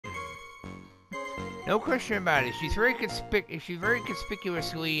No question about it. She's very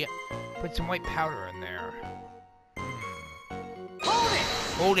conspicuously put some white powder in there.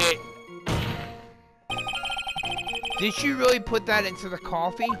 Hold it! Did she really put that into the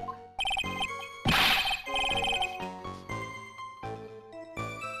coffee?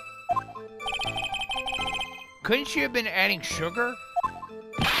 Couldn't she have been adding sugar?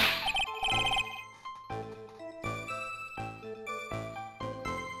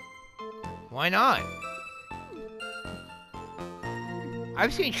 Why not?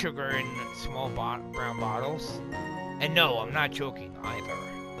 I've seen sugar in small brown bottles. And no, I'm not joking either.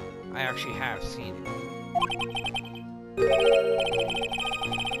 I actually have seen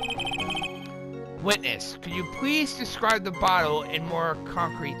it. Witness, could you please describe the bottle in more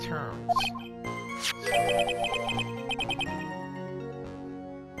concrete terms?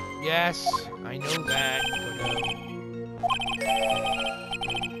 Yes, I know that.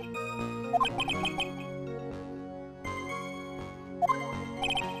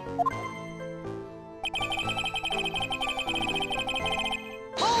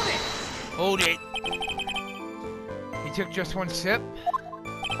 Hold it! He took just one sip.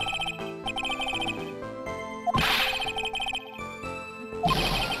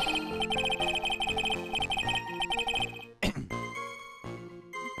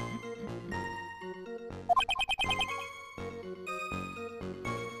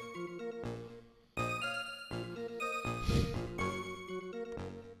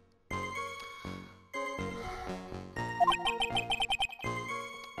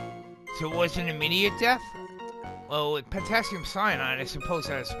 So it was an immediate death? Well, with potassium cyanide, I suppose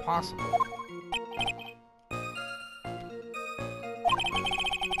that is possible.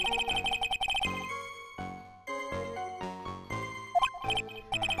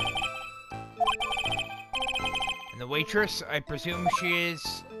 And the waitress, I presume she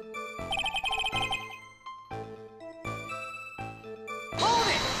is...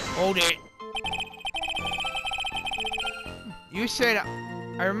 Hold it! You said...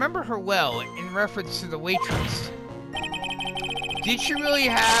 I remember her well in reference to the waitress. Did she really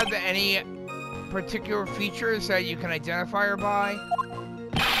have any particular features that you can identify her by?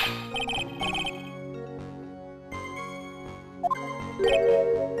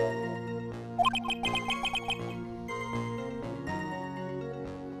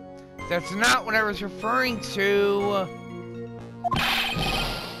 That's not what I was referring to.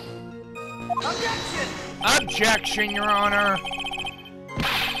 Objection! Objection, Your Honor.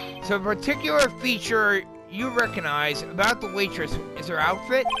 So a particular feature you recognize about the waitress is her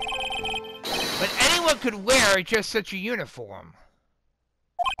outfit, but anyone could wear just such a uniform.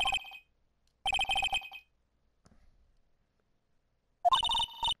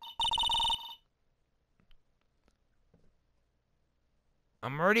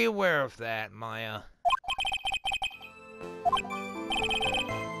 I'm already aware of that, Maya.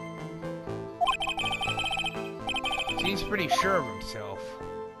 Seems pretty sure of himself.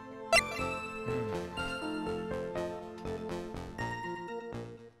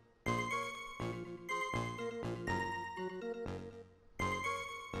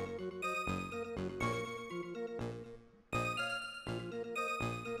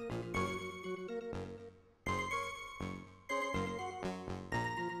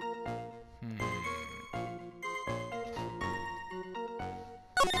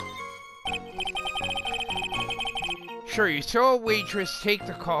 Sure, you saw a waitress take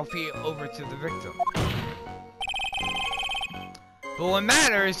the coffee over to the victim. But what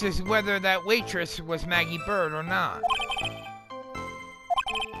matters is whether that waitress was Maggie Bird or not.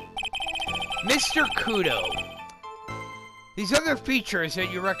 Mr. Kudo, these other features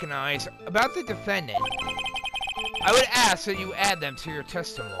that you recognize about the defendant, I would ask that you add them to your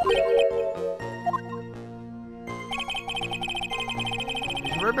testimony.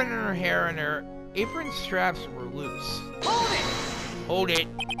 There's ribbon in her hair and her apron straps were loose. Hold it!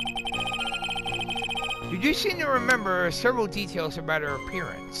 You do seem to remember several details about her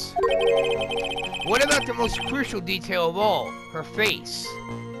appearance. What about the most crucial detail of all, her face?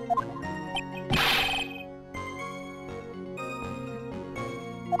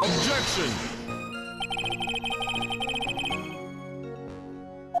 Objection!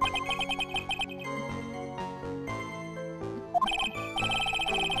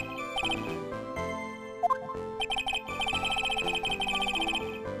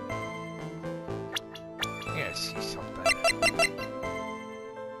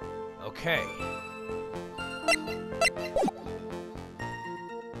 Okay.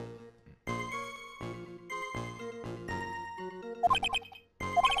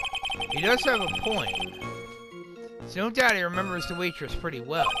 He does have a point. So no doubt he remembers the waitress pretty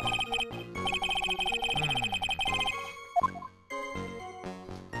well.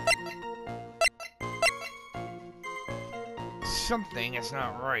 something is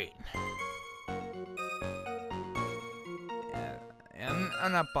not right. Yeah,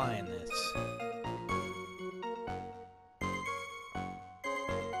 I'm not buying this.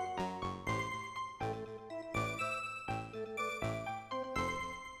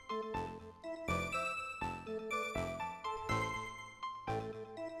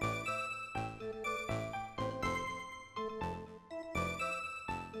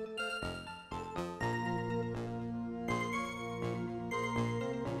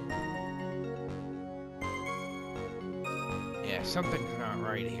 Yeah, something's not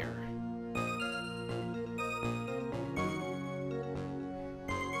right here.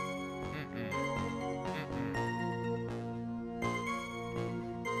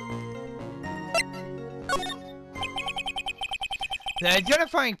 The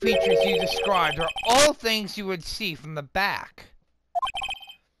identifying features you described are all things you would see from the back.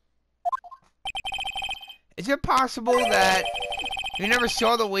 Is it possible that you never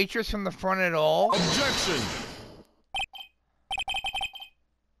saw the waitress from the front at all? Objection!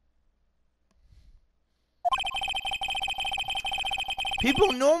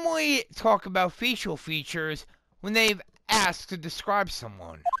 People normally talk about facial features when they've asked to describe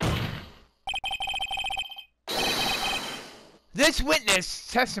someone. This witness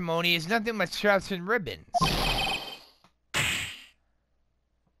testimony is nothing but straps and ribbons.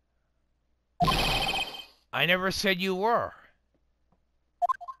 I never said you were.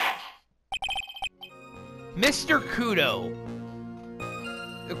 Mr. Kudo,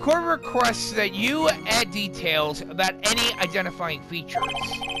 the court requests that you add details about any identifying features.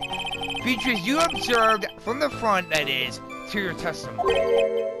 Features you observed from the front, that is, to your testimony.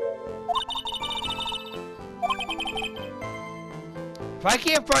 If I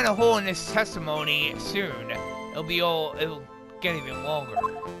can't find a hole in this testimony soon, it'll get even longer.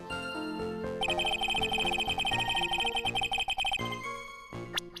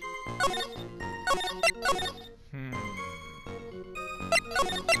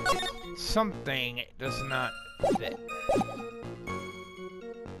 Something does not fit.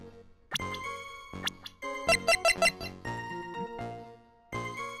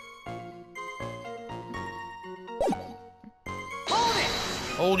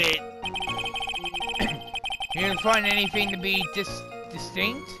 Hold it! You didn't find anything to be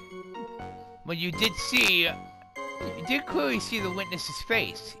distinct? But you did clearly see the witness's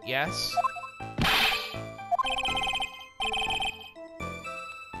face, yes?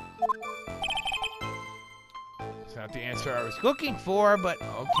 It's not the answer I was looking for, but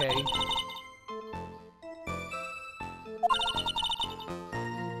okay.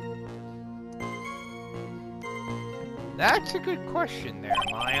 That's a good question there,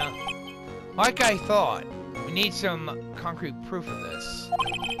 Maya. Like I thought, we need some concrete proof of this.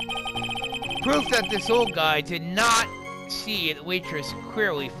 Proof that this old guy did not see the waitress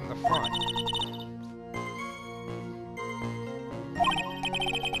clearly from the front.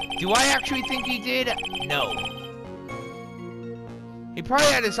 Do I actually think he did? No. He probably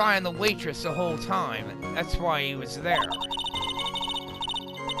had his eye on the waitress the whole time. That's why he was there.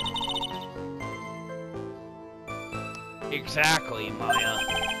 Exactly, Maya.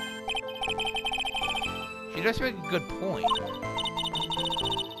 She does make a good point.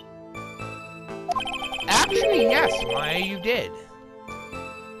 Actually, yes, Maya, you did.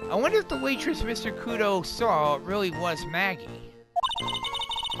 I wonder if the waitress Mr. Kudo saw really was Maggie.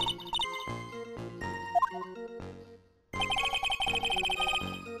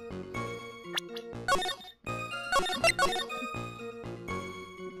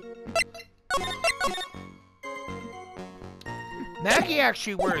 Maggie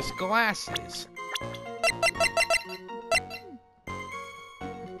actually wears glasses.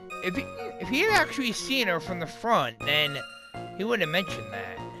 If he had actually seen her from the front, then he would have mentioned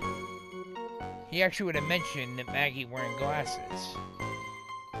that. He actually would have mentioned that Maggie wearing glasses.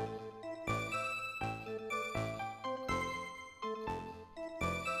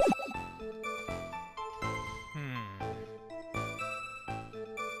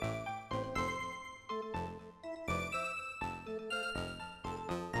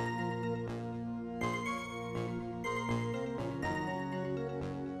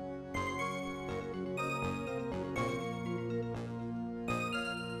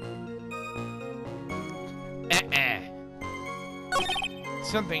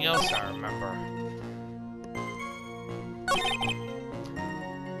 Something else I remember.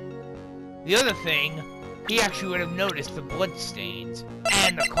 The other thing, he actually would have noticed the blood stains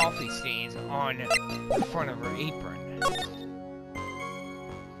and the coffee stains on the front of her apron.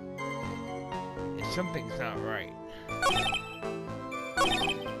 And something's not right.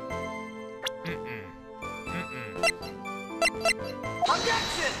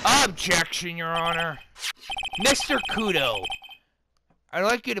 Objection! Objection, Your Honor. Mr. Kudo, I'd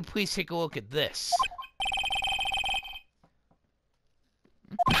like you to please take a look at this.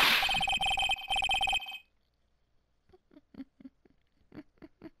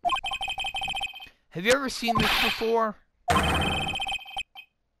 Have you ever seen this before?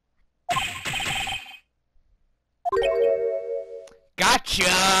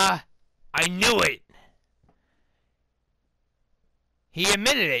 Gotcha! I knew it! He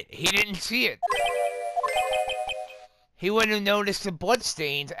admitted it. He didn't see it. He wouldn't have noticed the blood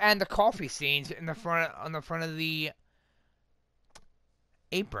stains and the coffee stains in the front on the front of the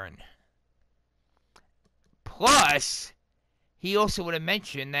apron. Plus, he also would have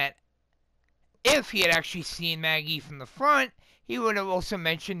mentioned that if he had actually seen Maggie from the front, he would have also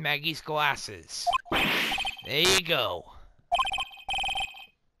mentioned Maggie's glasses. There you go.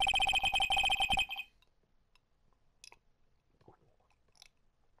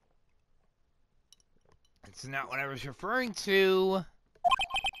 That's not what I was referring to.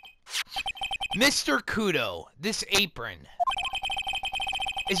 Mr. Kudo, this apron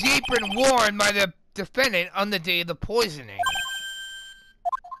is the apron worn by the defendant on the day of the poisoning.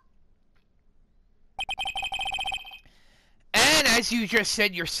 And as you just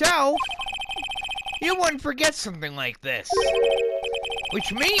said yourself, you wouldn't forget something like this.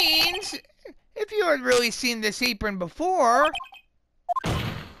 Which means, if you had really seen this apron before,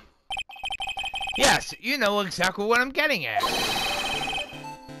 yes, you know exactly what I'm getting at.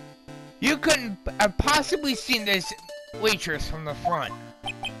 You couldn't have possibly seen this waitress from the front.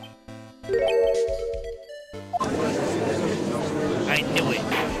 I knew it.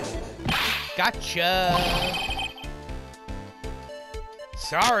 Gotcha.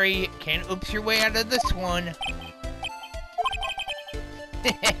 Sorry, can't oops your way out of this one.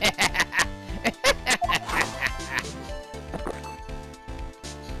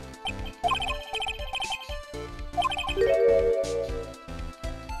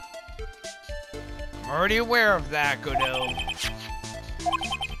 I'm already aware of that, Godot.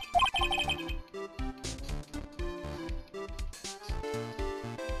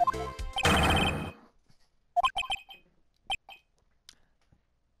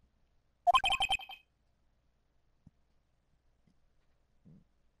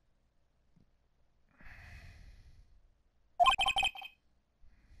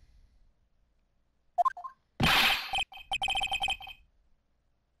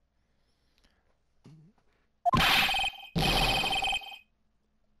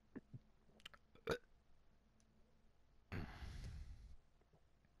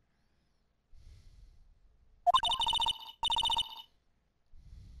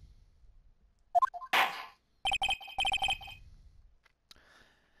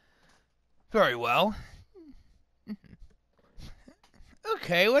 Very well.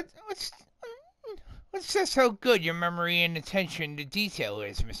 Okay, what's just how good your memory and attention to detail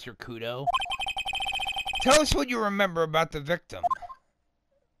is, Mr. Kudo? Tell us what you remember about the victim.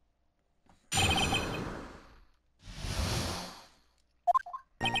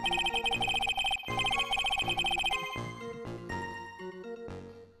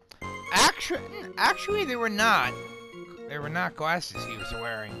 Actually, they were not. They were not glasses he was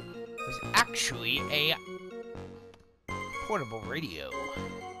wearing. It was actually a portable radio.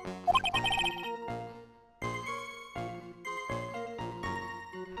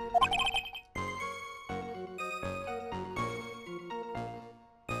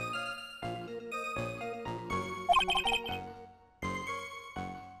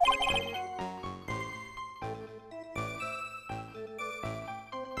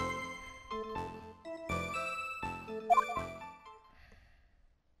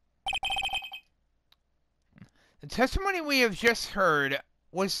 The testimony we have just heard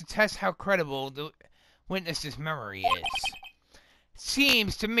was to test how credible the witness's memory is. It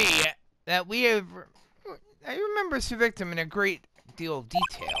seems to me that I remember the victim in a great deal of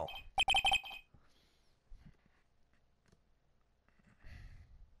detail.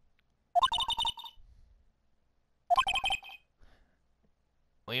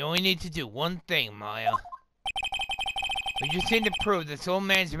 We only need to do one thing, Maya. We just need to prove this old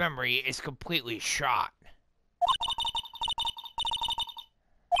man's memory is completely shot.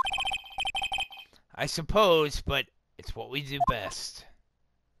 I suppose, but it's what we do best.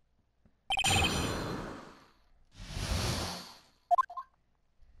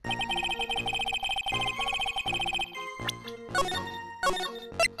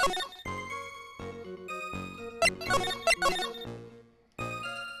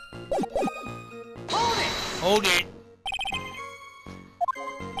 Hold it!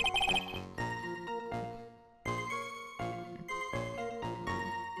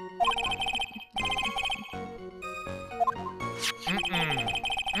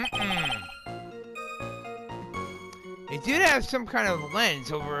 did have some kind of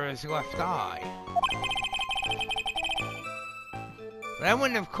lens over his left eye. But I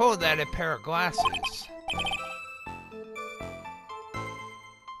wouldn't have called that a pair of glasses.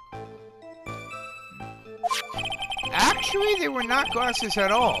 Actually, they were not glasses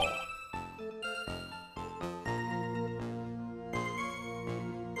at all.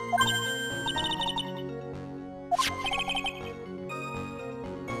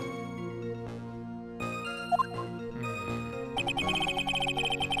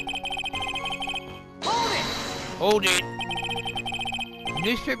 Hold it! The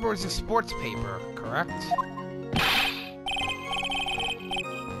newspaper was a sports paper, correct?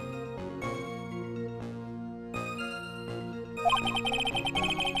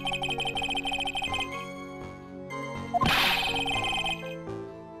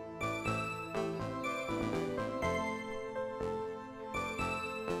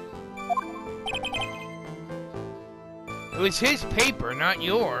 It was his paper, not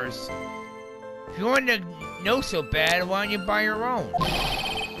yours. If you wanted to know so bad, why don't you buy your own?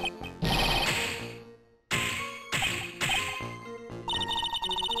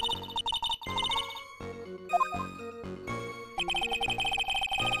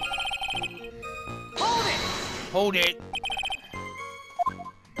 Hold it!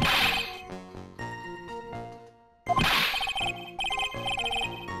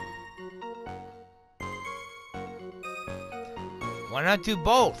 Why not do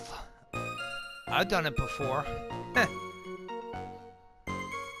both? I've done it before.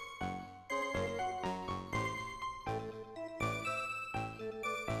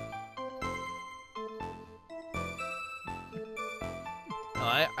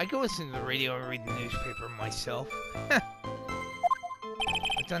 I can listen to the radio and read the newspaper myself. I've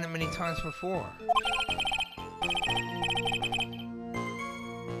done it many times before.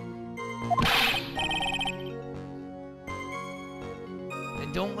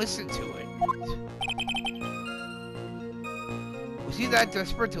 And don't listen to it. Was he that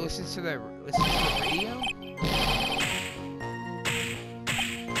desperate to listen to the radio?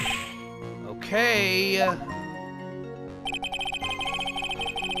 Okay.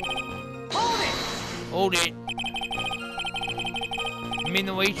 Hold it. You mean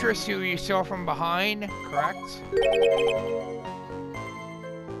the waitress who you saw from behind, correct?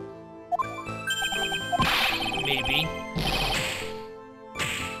 Maybe.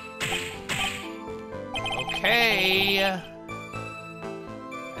 Okay.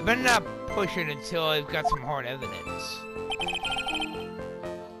 I better not push it until I've got some hard evidence.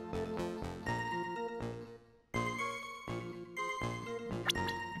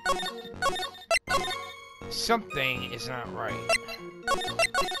 Something is not right.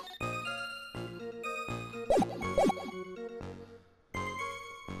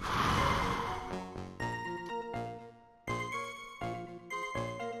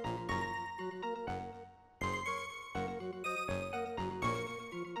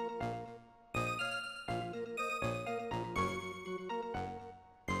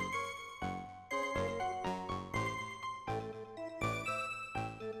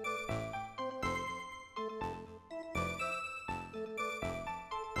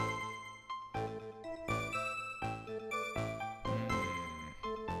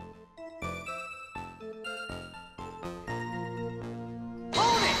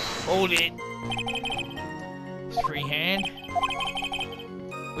 Hold it. His free hand.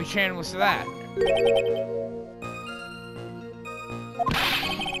 Which hand was that?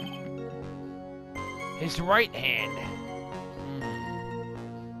 His right hand.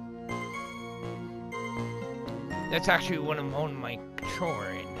 That's actually what I'm holding my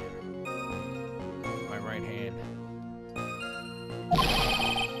controller in. My right hand.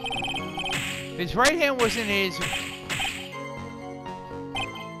 His right hand wasn't his...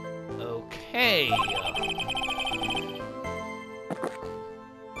 Okay.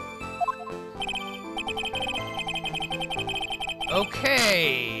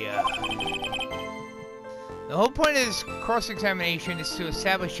 Okay. The whole point of this cross-examination is to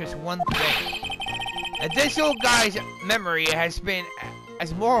establish just one thing. That this old guy's memory has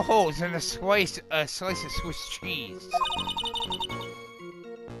more holes than a slice of Swiss cheese.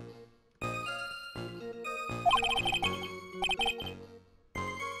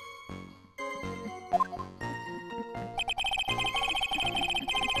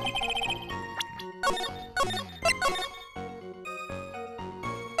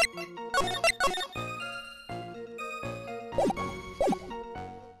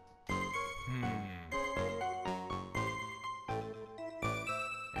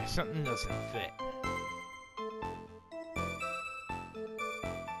 Something doesn't fit.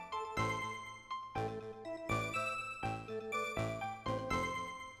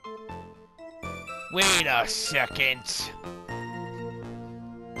 Wait a second.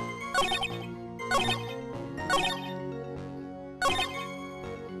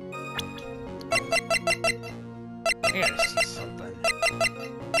 I gotta see something.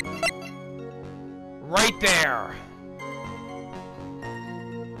 Right there.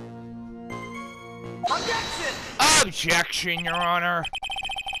 Objection! Objection, Your Honor.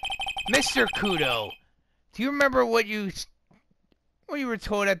 Mr. Kudo, do you remember what you were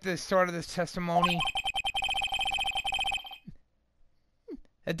told at the start of this testimony?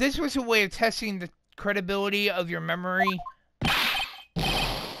 That this was a way of testing the credibility of your memory?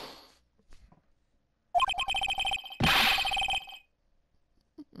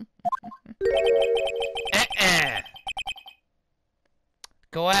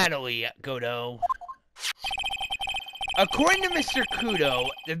 Gladly, Godo. According to Mr. Kudo,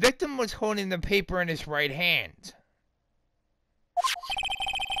 the victim was holding the paper in his right hand,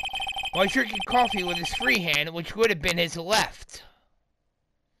 while drinking coffee with his free hand, which would have been his left.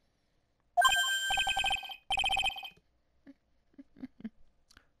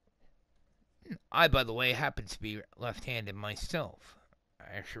 I, by the way, happen to be left-handed myself.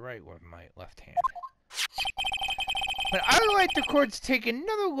 I actually write with my left hand. But I would like the court to take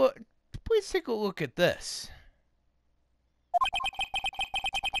another look. Please take a look at this.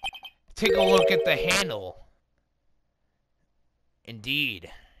 Take a look at the handle.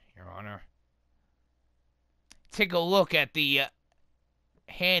 Indeed, Your Honor. Take a look at the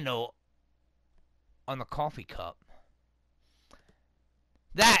handle on the coffee cup.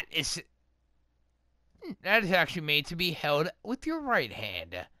 That is actually made to be held with your right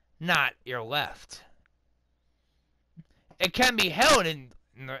hand, not your left. It can be held in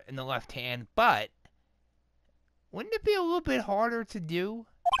the left hand, but wouldn't it be a little bit harder to do?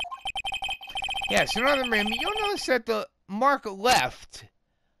 Yes, in other words, you'll notice that the mark left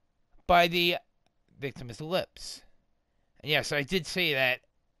by the victim's lips. And yes, I did say that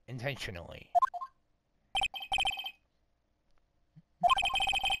intentionally.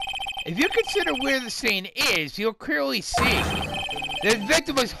 If you consider where the stain is, you'll clearly see the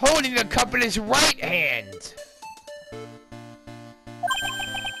victim was holding the cup in his right hand.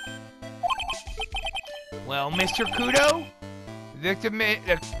 Well, Mr. Kudo, the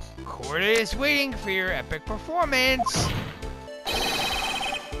court is waiting for your epic performance.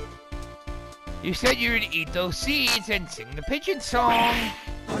 You said you would eat those seeds and sing the pigeon song.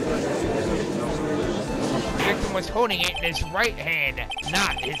 The victim was holding it in his right hand,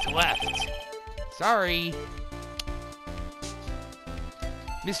 not his left. Sorry.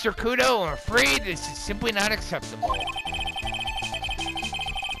 Mr. Kudo, I'm afraid this is simply not acceptable.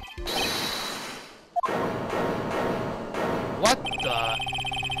 What the?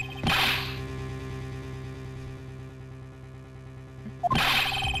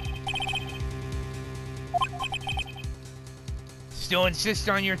 Still insist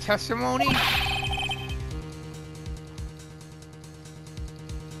on your testimony?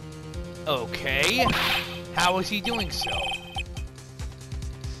 Okay. How is he doing so?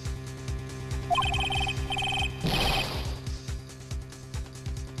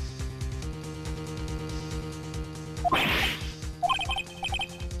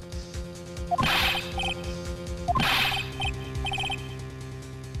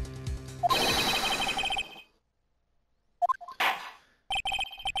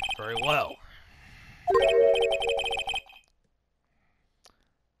 Very well.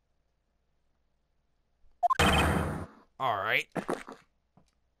 All right.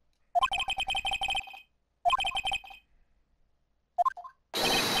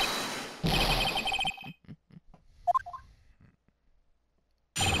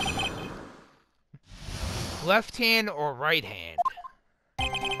 Left hand or right hand?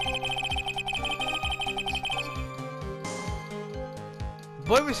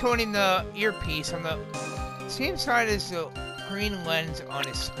 The boy was holding the earpiece on the same side as the green lens on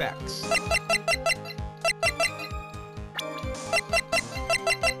his specs.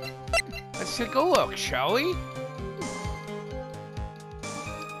 Let's take a look, shall we?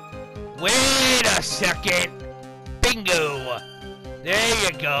 Wait a second! Bingo! There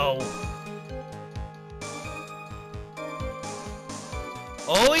you go!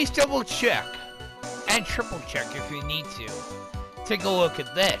 Always double check and triple check if you need to. Take a look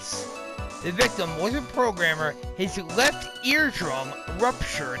at this. The victim was a programmer. His left eardrum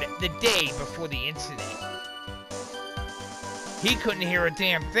ruptured the day before the incident. He couldn't hear a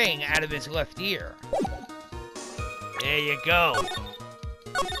damn thing out of his left ear. There you go.